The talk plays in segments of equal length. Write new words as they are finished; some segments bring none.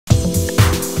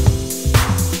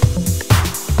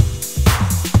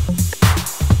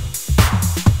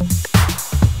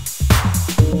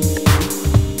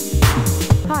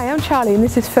Charlie and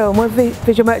this is Phil, and we're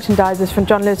visual merchandisers from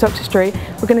John Lewis Oxford Street.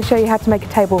 We're going to show you how to make a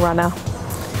table runner.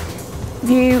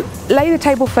 You lay the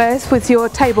table first with your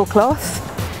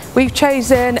tablecloth. We've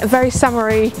chosen a very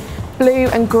summery blue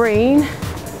and green.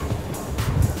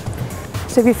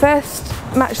 So if you first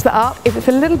match that up, if it's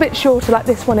a little bit shorter like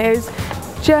this one is,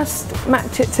 just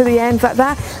match it to the end like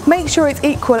that. Make sure it's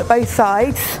equal at both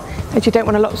sides, as you don't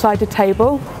want a lopsided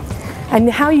table. And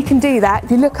how you can do that,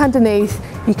 if you look underneath,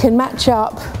 you can match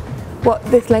up what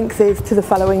this length is to the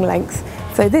following length.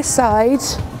 So this side,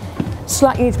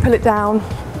 slightly need to pull it down.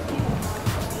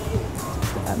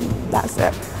 That's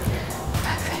it.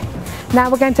 Perfect.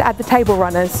 Now we're going to add the table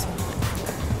runners.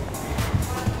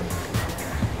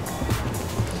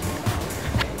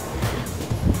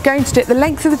 Going to do it the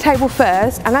length of the table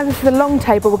first, and as for the long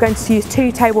table, we're going to use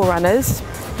 2 table runners.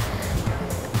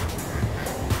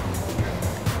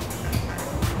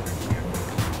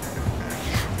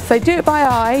 So do it by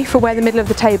eye for where the middle of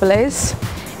the table is,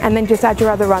 and then just add your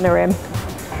other runner in.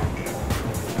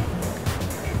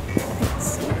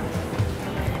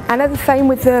 And as the same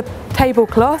with the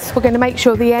tablecloth, we're going to make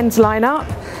sure the ends line up,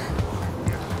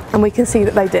 and we can see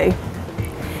that they do.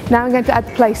 Now I'm going to add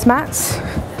the placemats.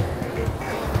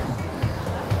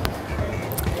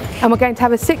 And we're going to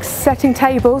have a 6-setting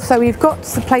table, so we've got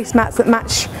the placemats that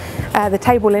match the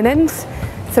table linens.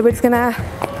 So we're just going to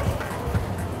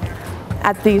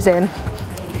add these in.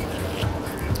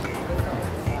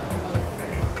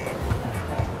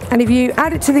 And if you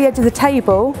add it to the edge of the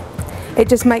table, it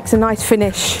just makes a nice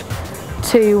finish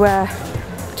to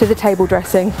the table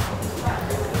dressing.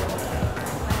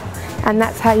 And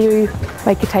that's how you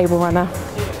make a table runner.